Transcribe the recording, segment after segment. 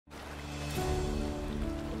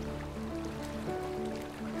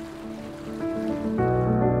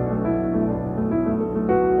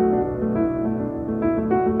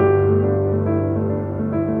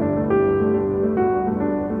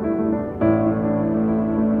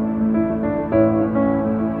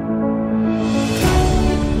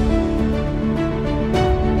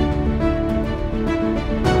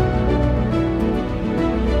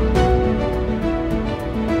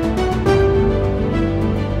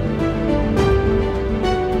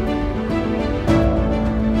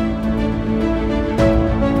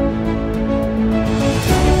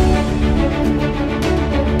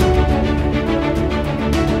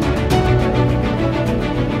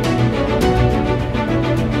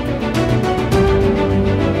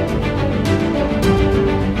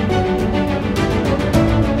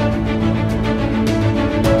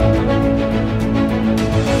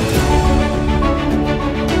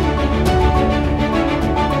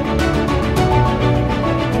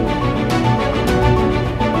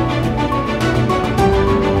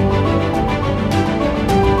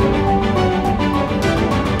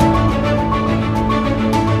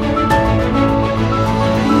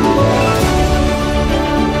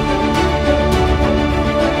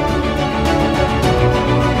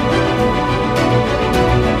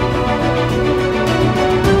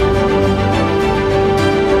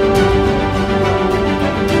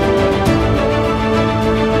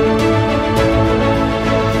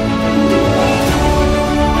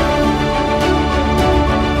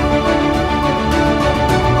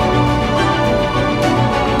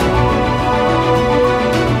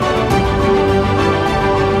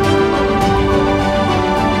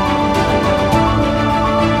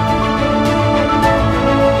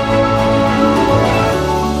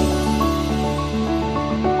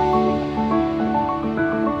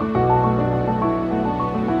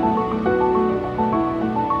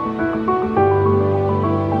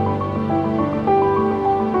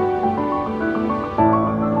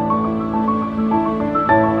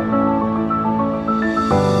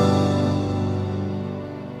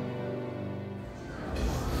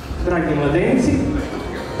Dragi mladenci,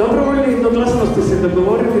 dobrovoljno i jednoglasno ste se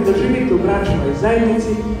dogovorili da živite u bračnoj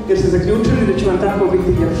zajednici jer ste zaključili da će vam tako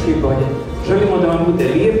biti ljepše i bolje. Želimo da vam bude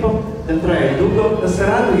lijepo, da traje dugo, da se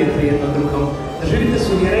radujete jedno drugom, da živite s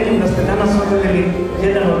uvjerenjem da ste danas obavili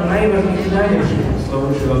jedan od najvažnijih i najljepših poslova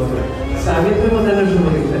u životu. Savjetujemo da ne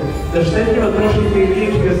žurite, da štetljivo trošite i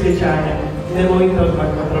riječi i osjećanja. Nemojte odmah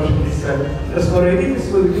potrošiti sve. Rasporedite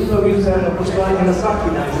svoju ljubav i uzajamno poštovanje na svaki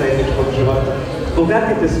dan zajedničkog života.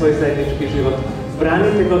 Bogatite svoj zajednički život.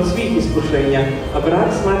 Branite ga od svih iskušenja, a brak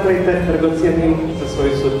smatrajte dragocjenim za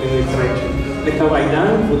svoju sudbinu i sreću. Neka ovaj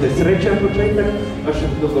dan bude srećan početak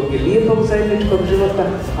vašeg dugog i lijepog zajedničkog života,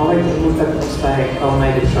 a ovaj trenutak ostaje kao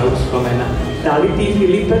najljepša uspomena. Da li ti,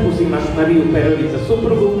 Filipe, uzimaš Mariju Perović za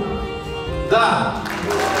suprugu? Da!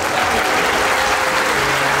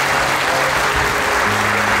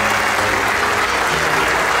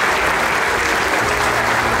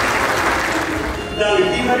 Da li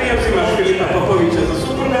ti, Marija, uzimaš Filipa Popovića za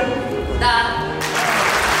supruga? Da.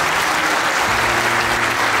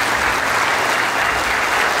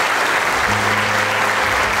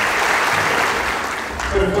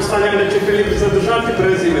 Pretpostavljam da će Filip zadržati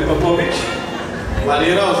prezime Popović.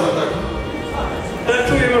 Planirao sam tako. Da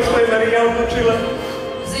čujemo što je Marija odlučila.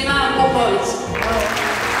 Uzimam Popović.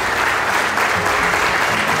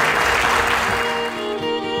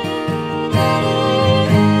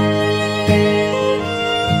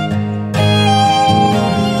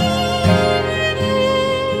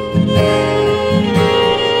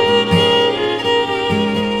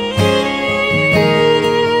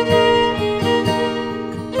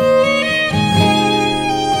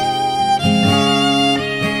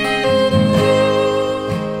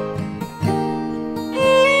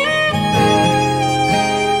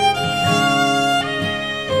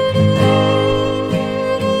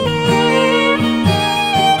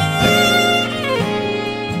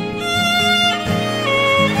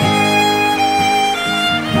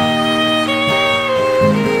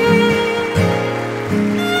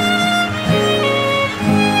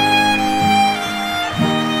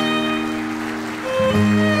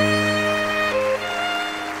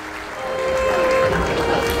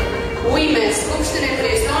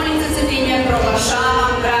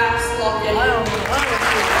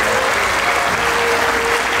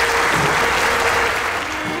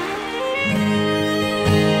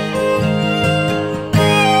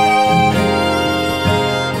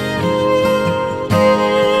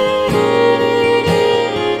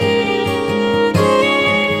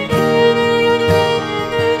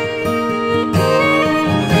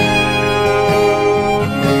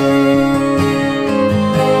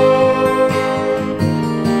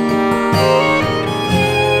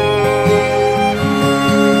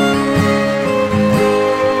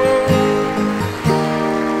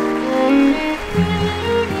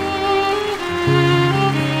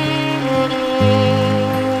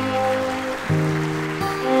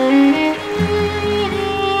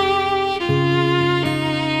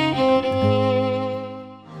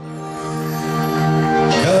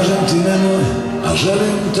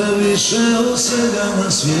 Želim te više od svega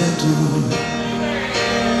na svijetu.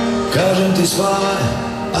 Kažem ti spavaj,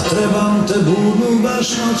 a trebam te budnu baš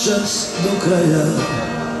noćas do kraja.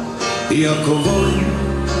 Iako volim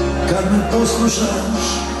kad me poslušaš,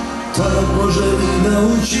 tada poželi da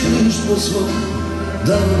učiniš po svom,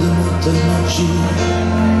 da odemo te noći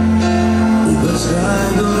u bezkraj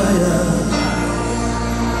do raja.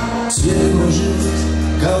 Svijet moj život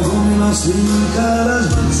kao gomila slinka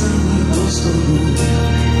razbacani po stolu.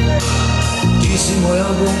 Ti si moj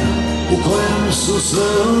album u kojem su sve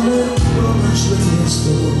one pronašle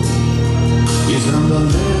mjesto. I znam da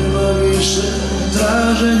nema više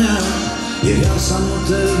traženja, jer ja sam u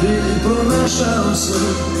tebi pronašao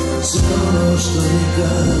sve ono što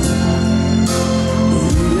nikad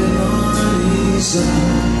uviđeno nisam.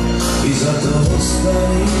 I zato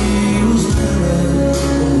ostani uz mene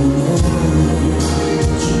ovu noć.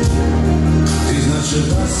 Ti znaš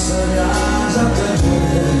da sam ja za tebe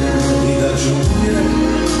i da ću uvijek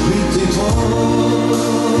biti tvoj.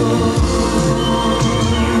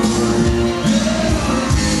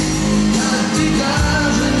 Kad ti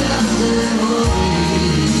kažem ja te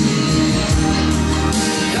volim,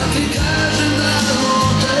 kad ti kažem da o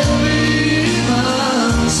tebi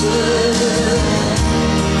imam sve,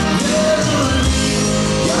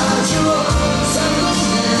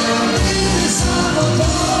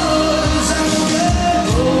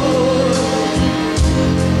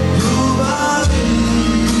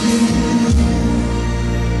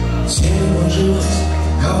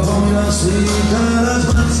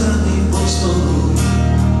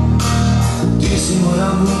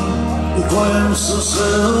 kojem su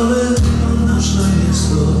sve ove našle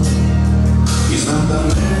mjesto. I znam da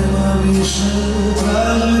nema više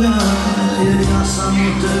traženja, jer ja sam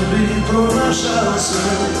u tebi pronašao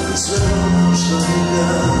sve ono što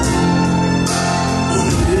ja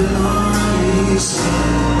uvijeno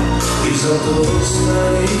nisam. I zato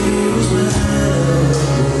ostani uz mene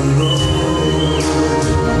puno.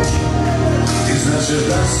 Ti znaš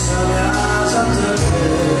da sam ja za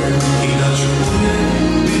tebe i da ću uvijek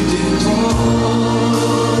biti tvoj.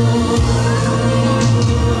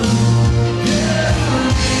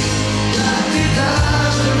 Ja ti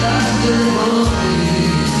kažem da te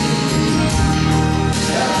volim,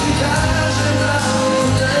 ja ti kažem da u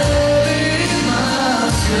tebi ima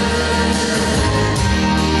sve.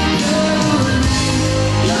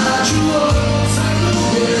 Ja ću za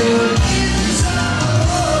ljubav biti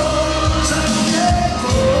za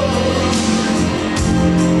tijeko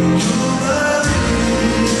ljubavi.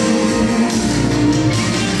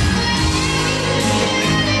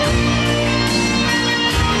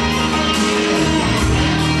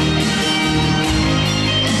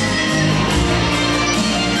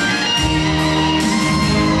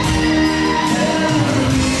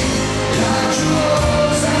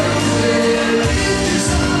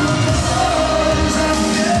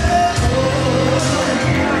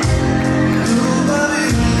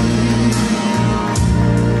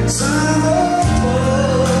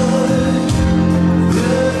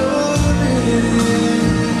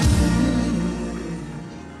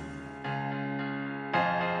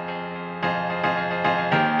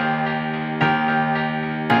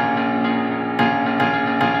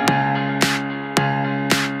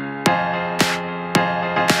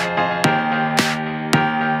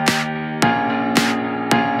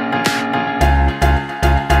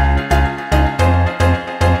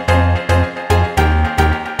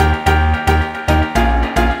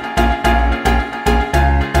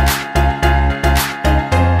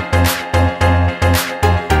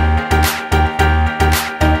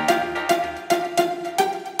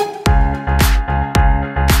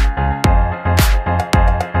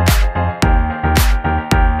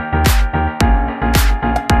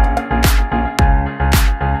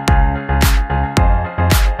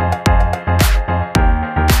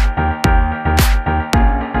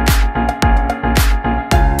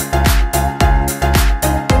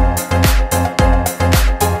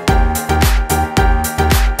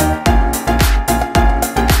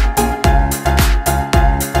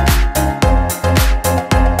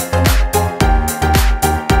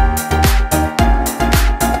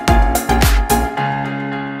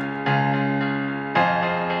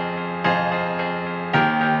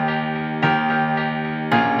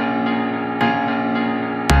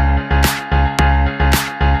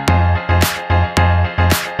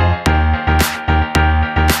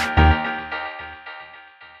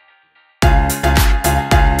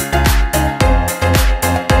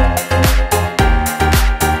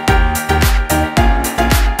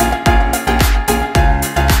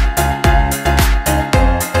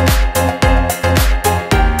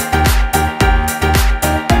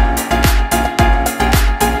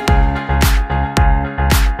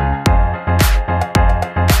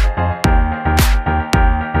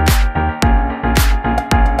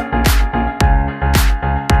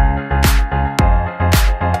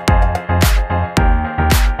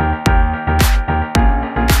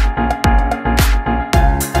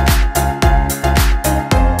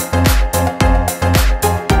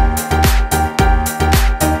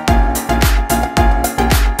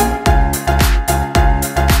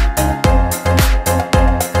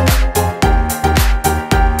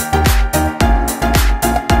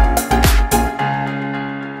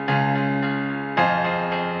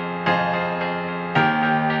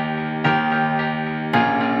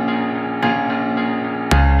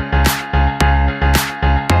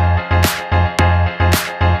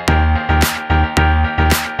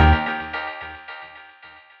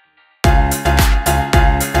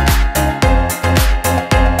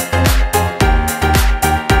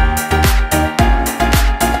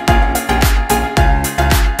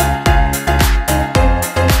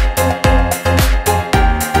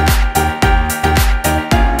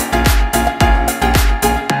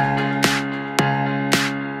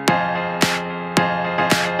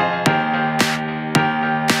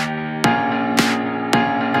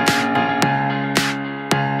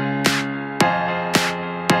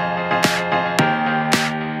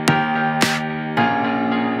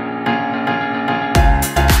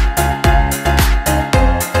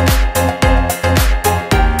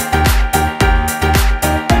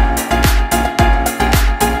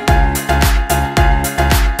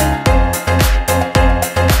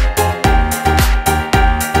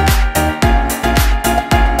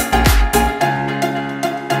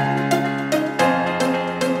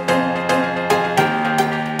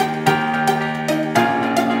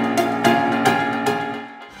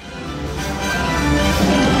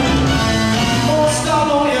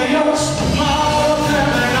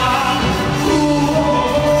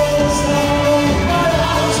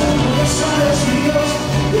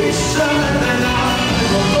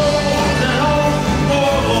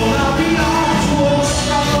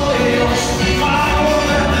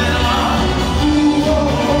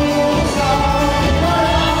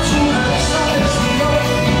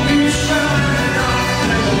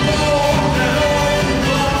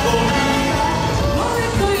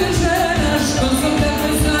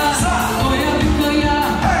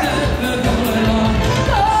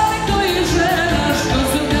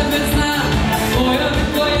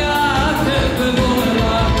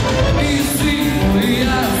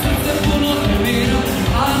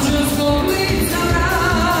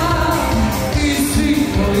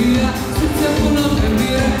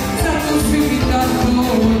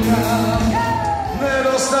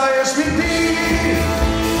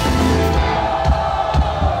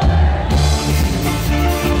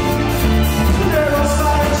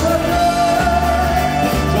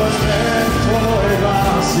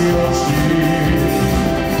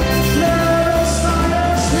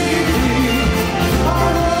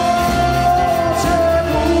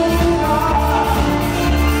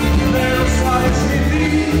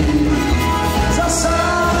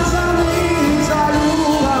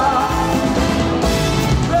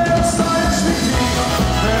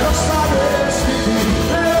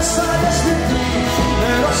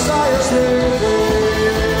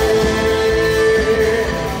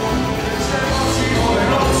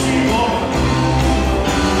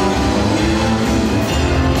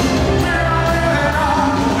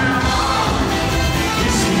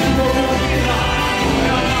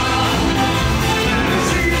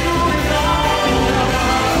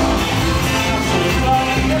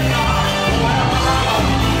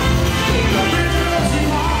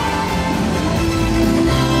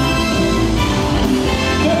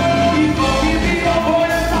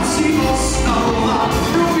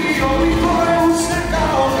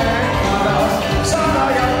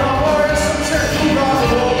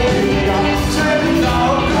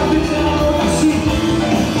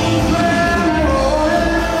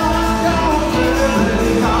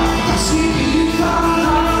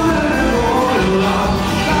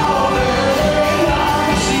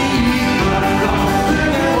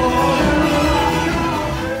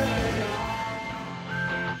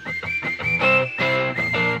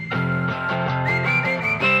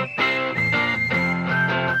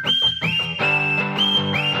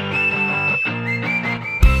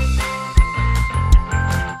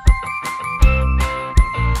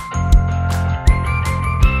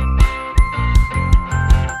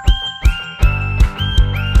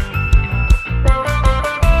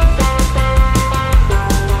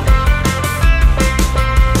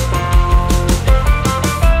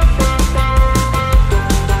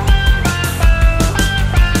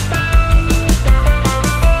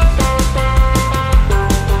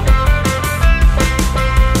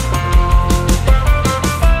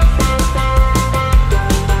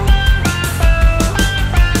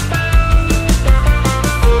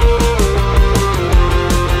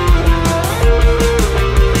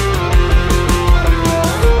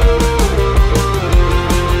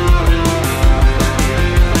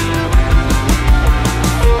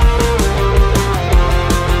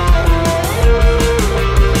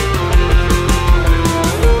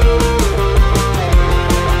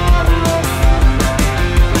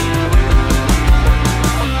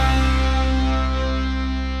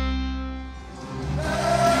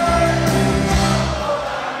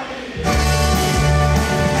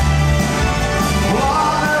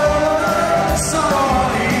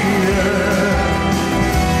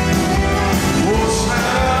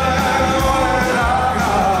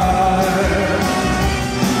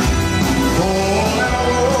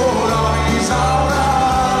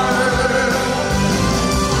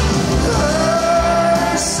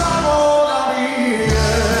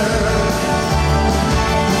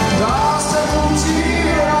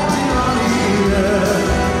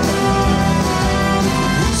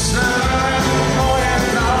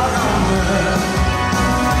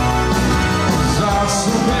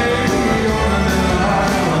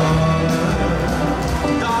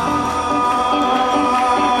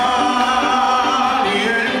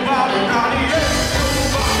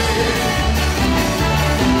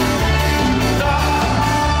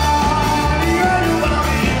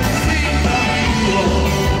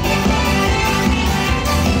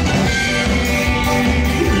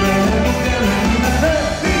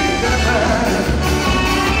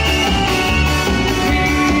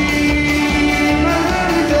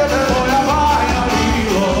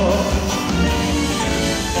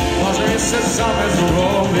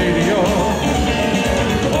 l'ho vidio,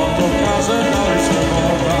 otto case da li se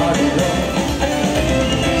podario,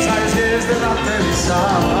 sai zvijezde na tebi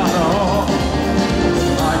savano,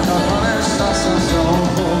 aj kakva nešta sam se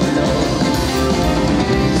obolio,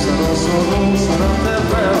 sada sodu sada te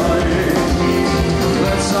prevarim,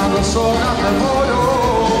 već sam do svoga te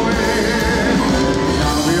voljubim,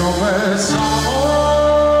 ja bi opet samo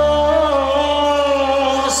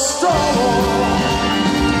s tobom,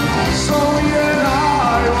 što mi je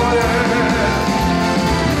najbolje,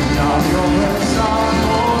 ja bi opet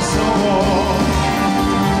samo s tobom,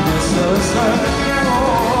 bez srce ne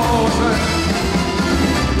može,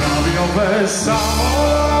 ja bi opet samo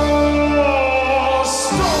s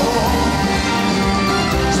tobom,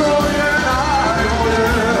 što mi je najbolje,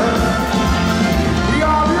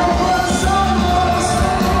 ja bi opet samo s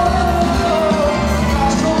tobom,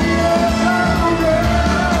 što mi je najbolje,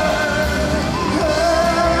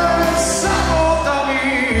 samo da mi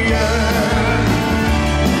je,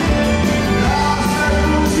 da se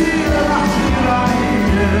kućira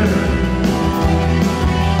ranije,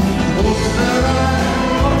 uz tebe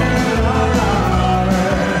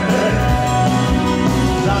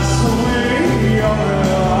da su mi ove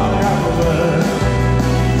lagane,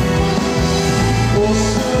 uz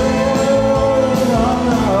tebe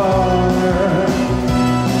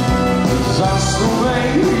zaslume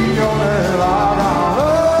i ove lagane.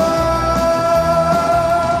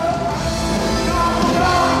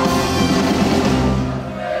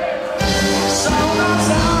 Samo nam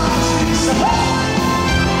zači se,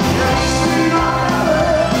 jer si lagane,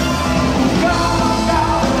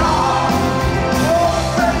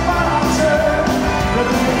 opet parače, jer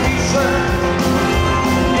mi piše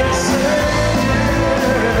jesenje.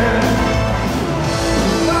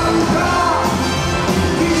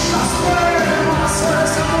 Kiša sprema se,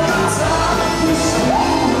 samo nam zači se,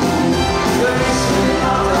 jer si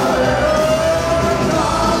lagane,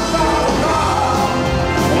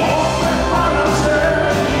 opet parače,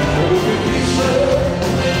 jer mi piše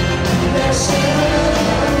jesenje.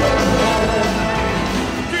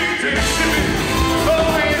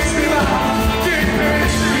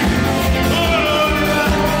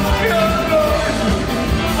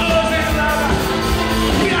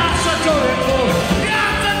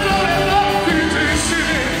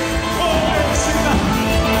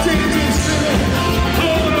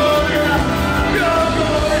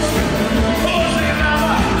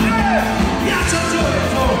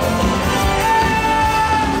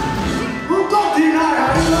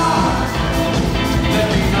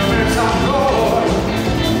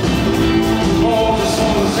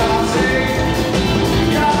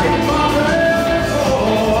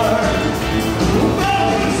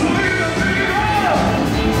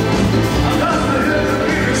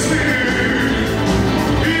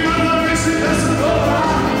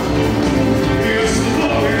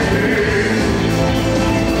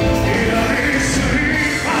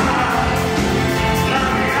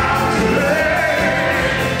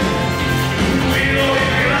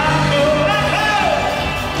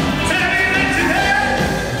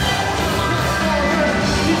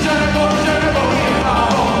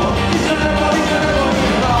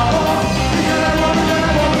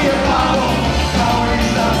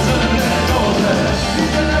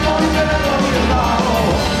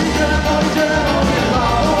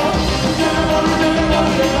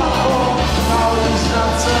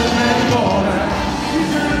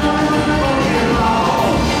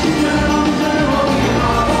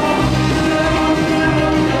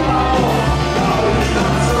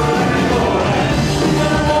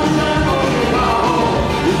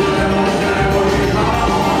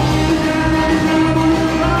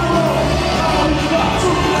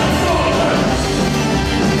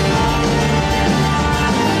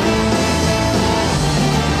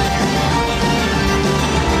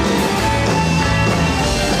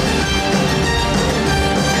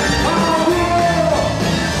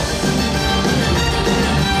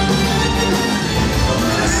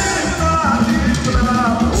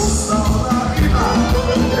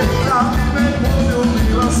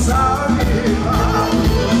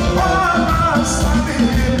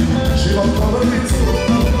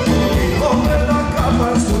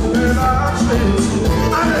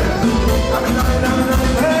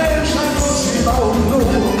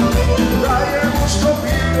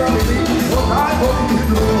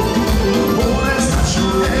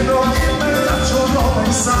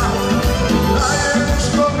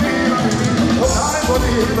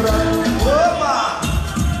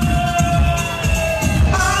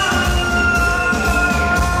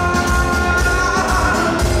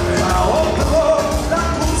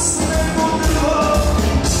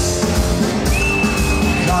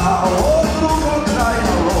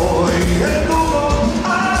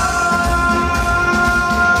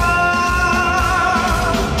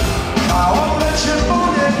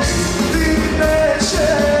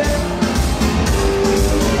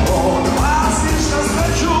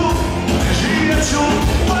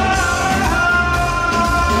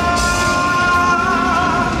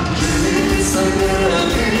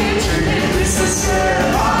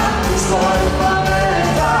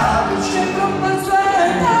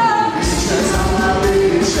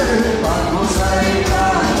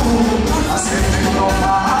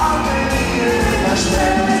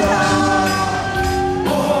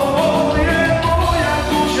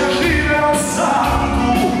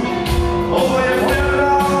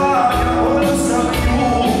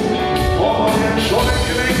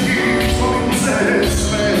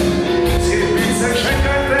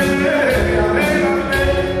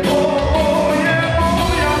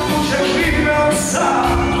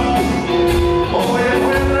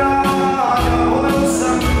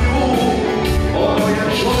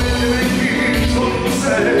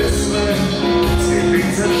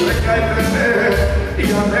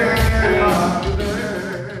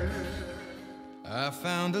 I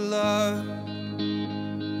found a love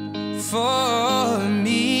for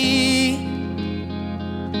me.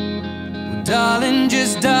 Well, darling,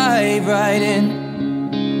 just dive right in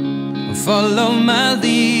and follow my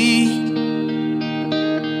lead.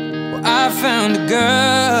 Well, I found a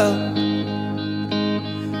girl,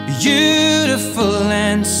 beautiful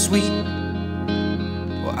and sweet.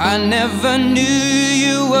 Well, I never knew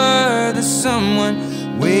you were the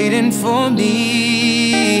someone waiting for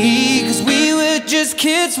me. 'Cause we were just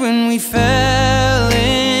kids when we fell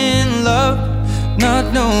in love,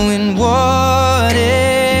 not knowing what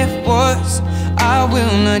it was. I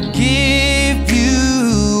will not give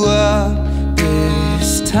you up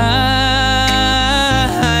this time.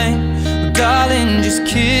 Well, darling, just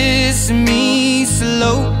kiss me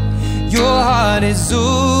slow. Your heart is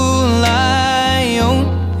all I own,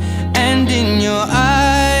 and in your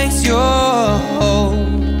eyes you're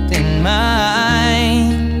holding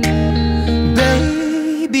mine.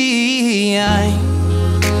 Baby, I'm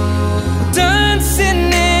dancing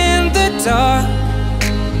in the dark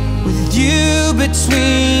with you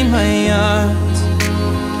between my arms,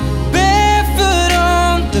 barefoot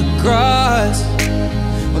on the grass.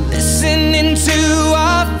 We're listening to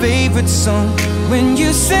our favorite song. When you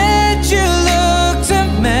said you looked a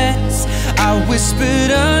mess, I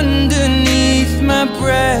whispered underneath my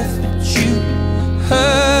breath, but you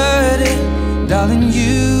heard it. Darling,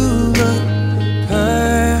 you look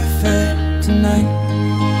perfect tonight.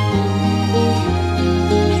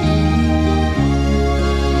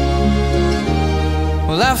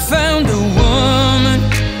 Well, I found a woman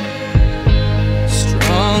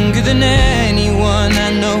stronger than anyone I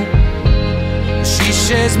know. She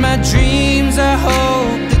shares my dreams. I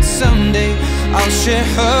hope that someday I'll share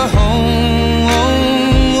her home.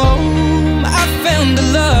 I found a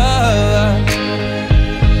love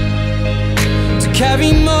to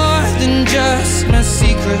carry more than just my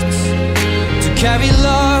secrets, to carry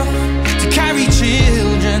love, to carry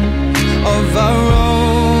children of our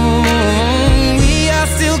own. We are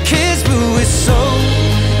still kids, but we're so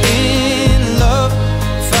in love,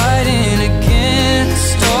 fighting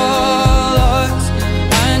against all odds.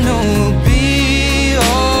 I know we'll be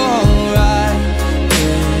alright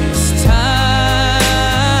this time.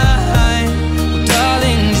 Well,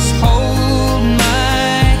 darling, just hold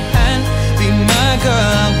my hand, be my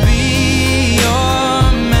girl, I'll be your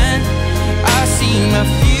man. I see my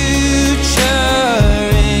future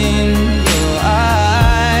in your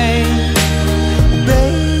eyes.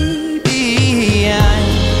 Baby, I'm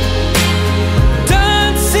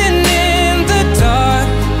dancing in the dark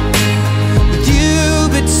with you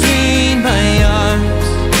between my arms,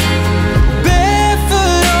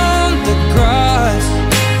 barefoot on the grass,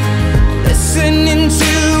 listening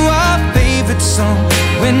to our favorite song.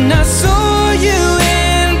 When I saw you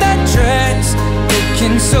in that dress,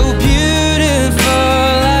 looking so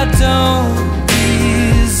beautiful, I don't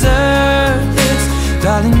deserve this.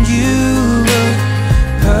 Darling, you look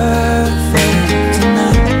perfect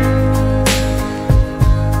tonight.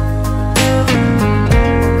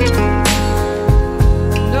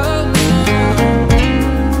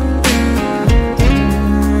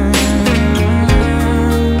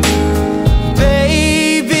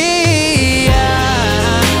 Baby,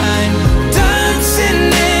 I'm dancing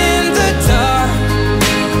in the dark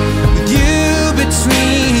with you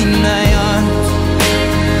between my arms,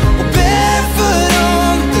 barefoot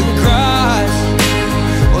on the grass,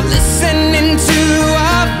 or listening to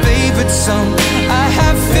our favorite song. I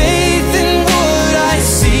have faith in what I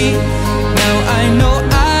see. Now I know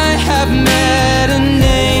I have met an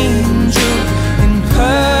angel in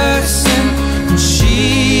person, and she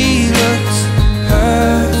looks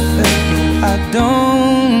perfect. I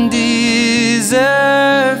don't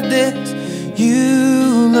deserve this. You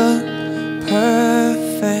look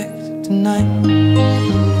perfect tonight.